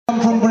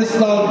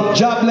Bristol.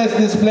 Jah bless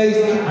this place.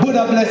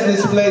 Buddha bless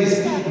this place.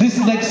 This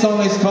next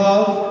song is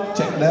called,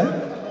 check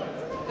that.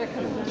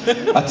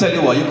 I tell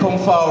you what, you come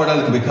forward a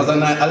little bit because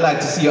I like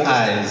to see your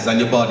eyes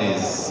and your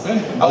bodies.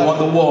 I want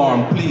the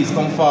warm. Please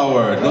come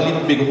forward. Don't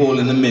leave a big hole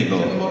in the middle.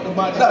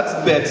 That's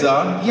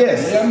better.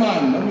 Yes. Yeah,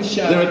 man. Let me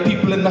shout. There are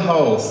people in the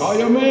house. How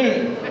you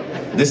mean?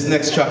 This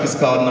next track is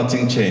called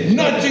Nothing Changed.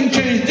 Nothing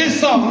Changed. This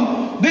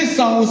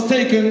song was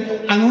taken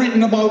and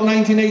written about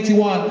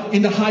 1981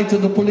 in the height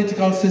of the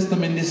political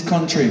system in this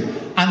country.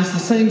 And it's the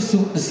same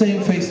suit, the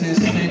same faces,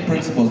 the same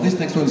principles. This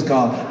next one is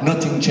called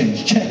Nothing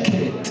Changed. Check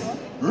it.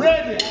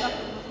 Ready?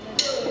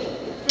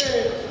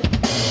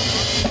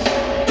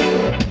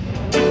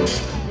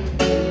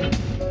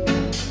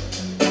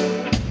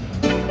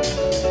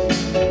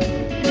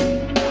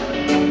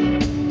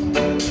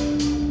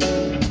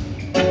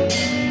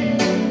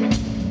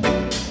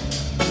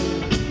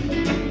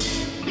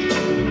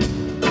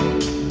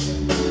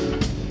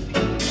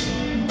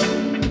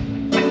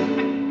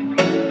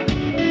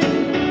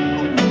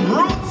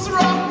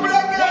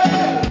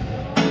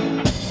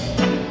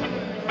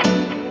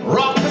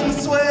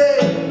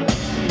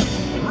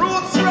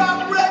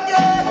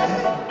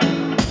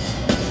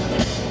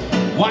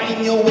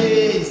 Wind your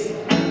ways.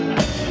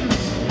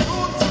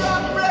 Roots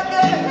rock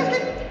reggae.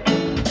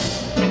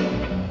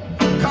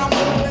 Come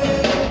on,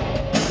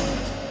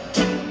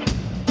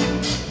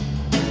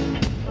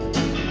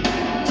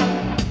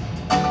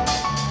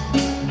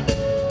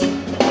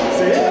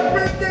 say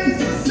every day's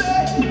the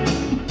same.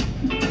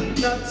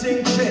 Nothing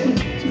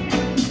changed.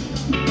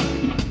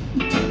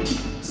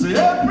 Say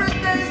every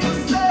day's the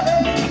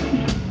same.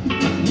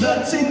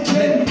 Nothing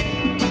changed.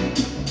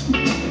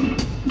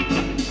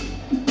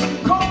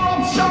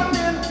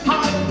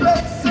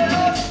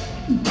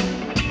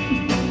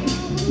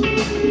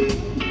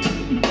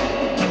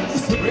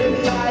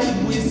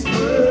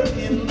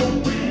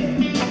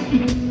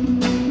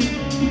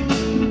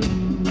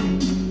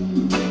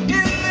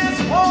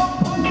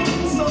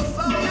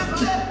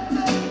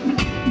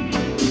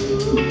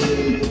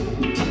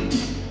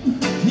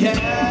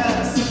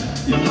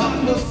 Yes, you have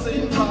to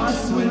sink or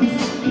swim.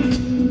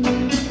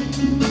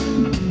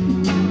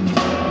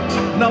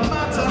 No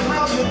matter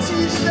how you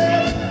teach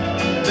them,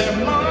 their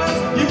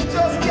minds, you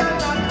just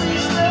cannot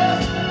reach them.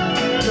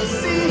 You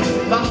see,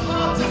 the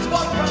heart is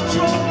what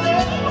controls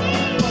them.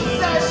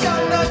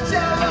 Possession, not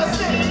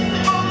jealousy,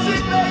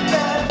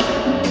 motivated.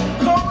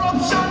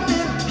 Corruption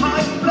in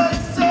high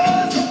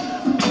places.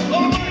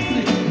 Oh,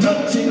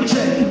 mercy.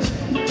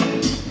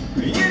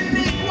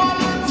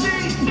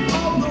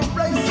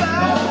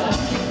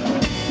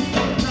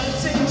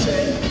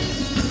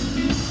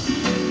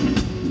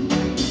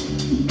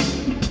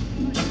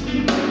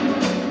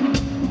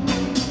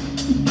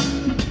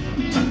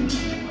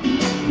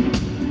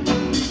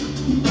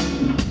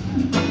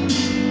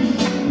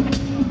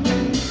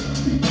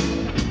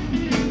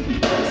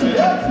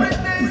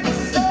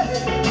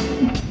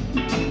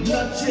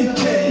 Nothing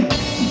changed.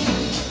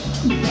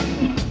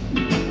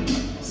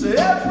 So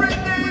every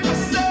day the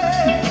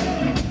same,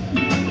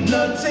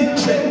 nothing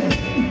changed.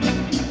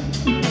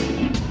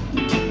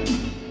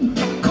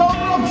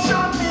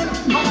 Corruption in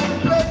high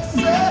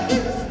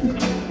places.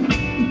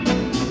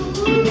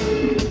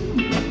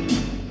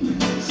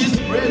 She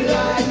spread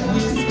like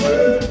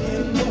whisper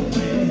in the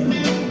wind.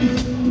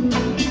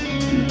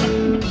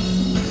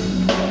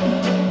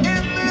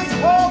 In this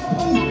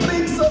awful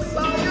big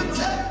society.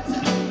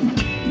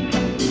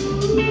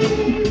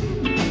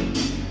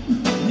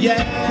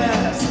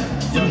 Yes,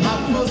 you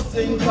have to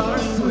sink or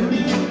swim.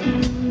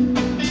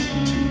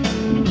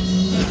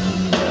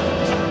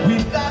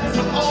 We've got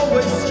to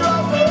always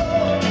struggle.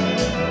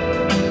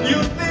 You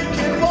think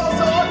it was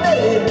all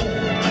day,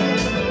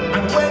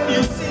 and when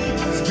you see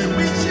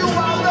spiritual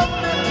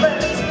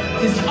upliftment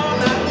is on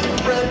a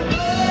different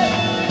plane.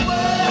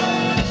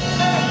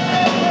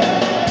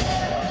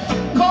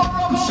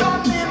 Corruption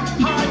in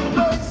high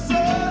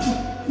places.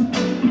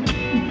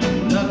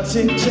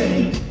 Nothing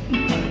changed.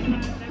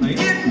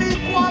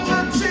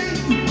 Inequality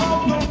of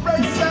the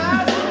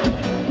races.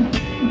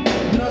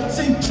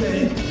 Nothing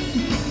changed.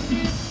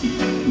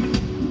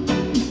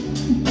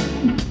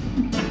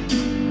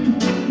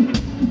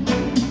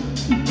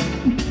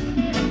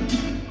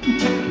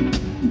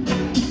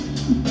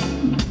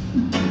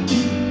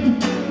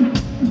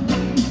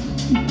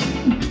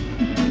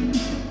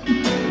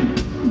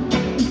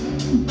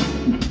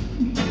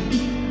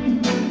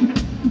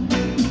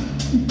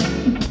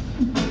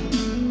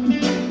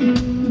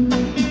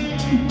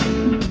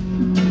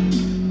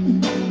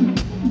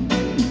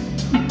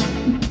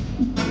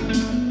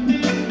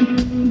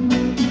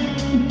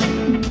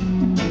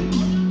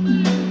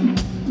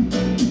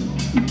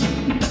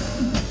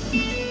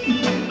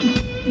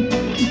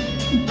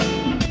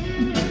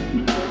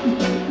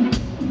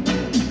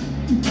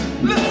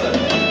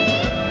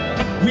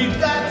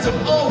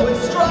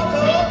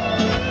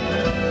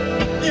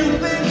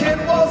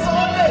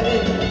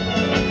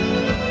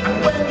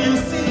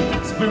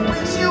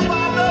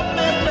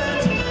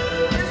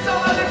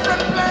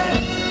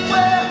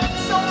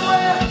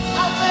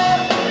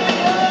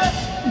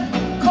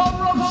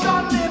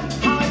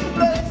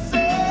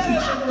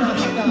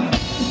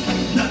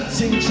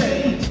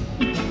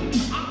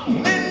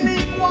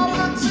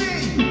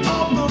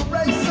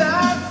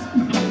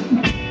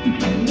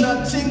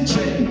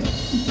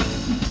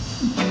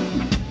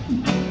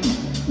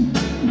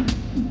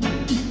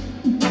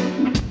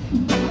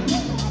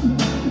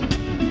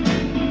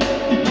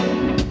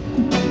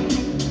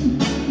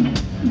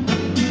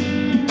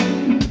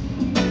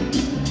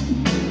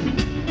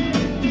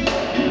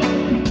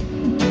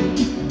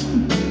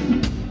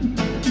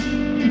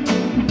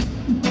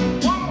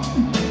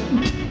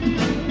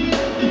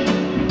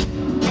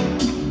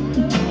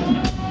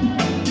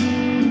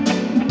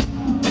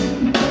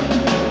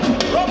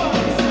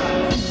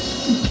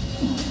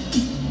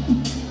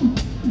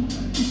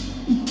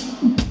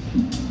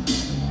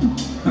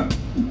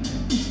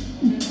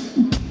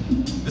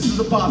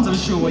 part of the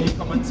show where you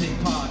come and take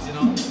part, you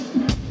know.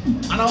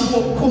 And I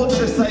hope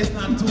Colchester is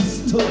not too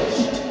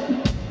stoush.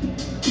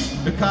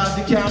 Because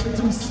you can't be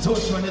too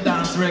stoush when you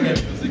dance reggae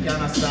music, you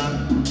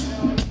understand?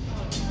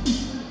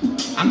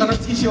 I'm gonna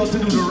teach you how to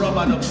do the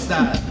rub-a-dub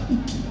style.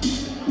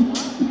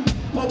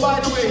 Oh, by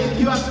the way,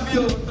 you have to be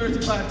over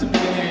 35 to be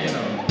here, you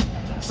know.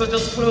 So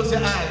just close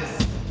your eyes.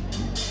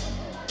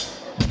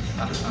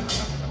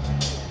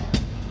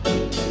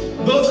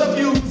 Those of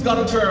you who's got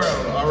a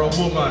girl or a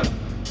woman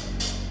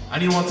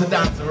and you want to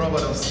dance a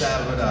rub-a-dub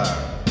style with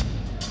her,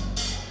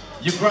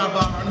 you grab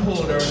her and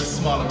hold her in the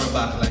small of her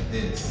back like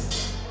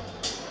this.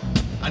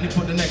 And you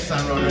put the next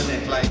hand around her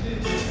neck like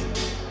this.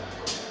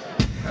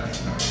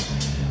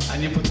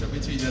 And you put her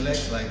between your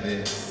legs like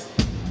this.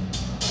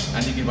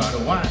 And you give her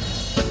the wine.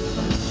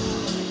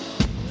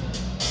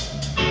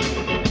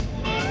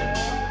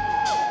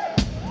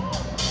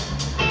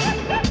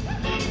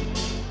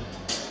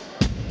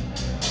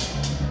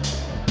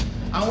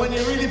 And when you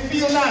really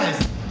feel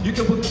nice, you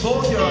can put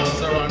both your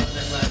arms around her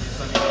neck like this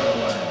and give her the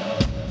wine.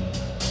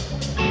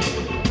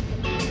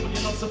 But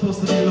you're not supposed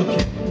to be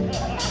looking.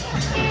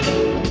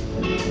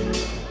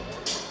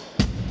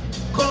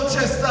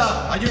 Colchester,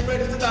 are you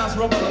ready to dance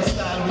rub-a-dub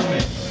style with me?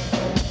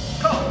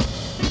 Come.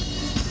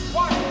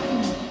 One.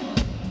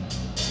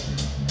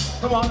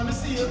 Come on, let me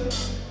see you.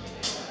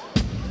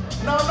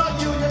 No, not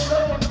you, you're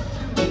alone.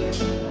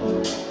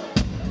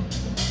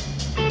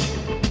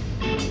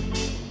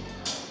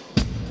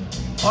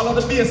 All of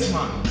the bass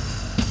man.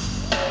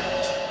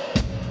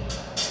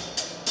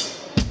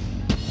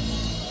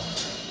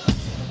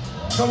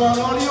 Come on,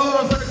 all you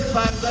over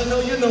 35s, I know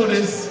you know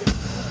this.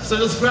 So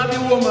just grab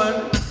your woman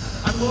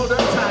and hold her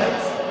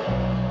tight.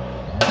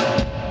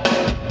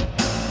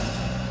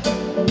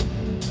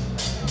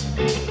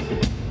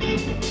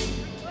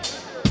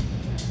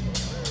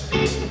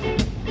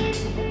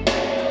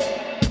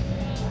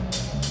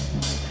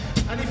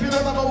 And if you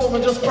don't have a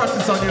woman, just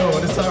practice on your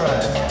own, it's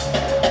alright.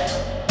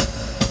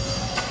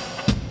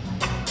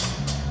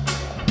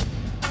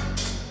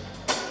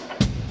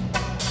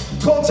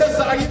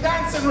 Colchester, are you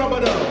dancing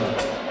rub-a-dub?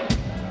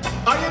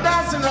 Are you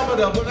dancing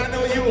rub-a-dub? Well, I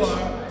know you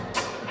are.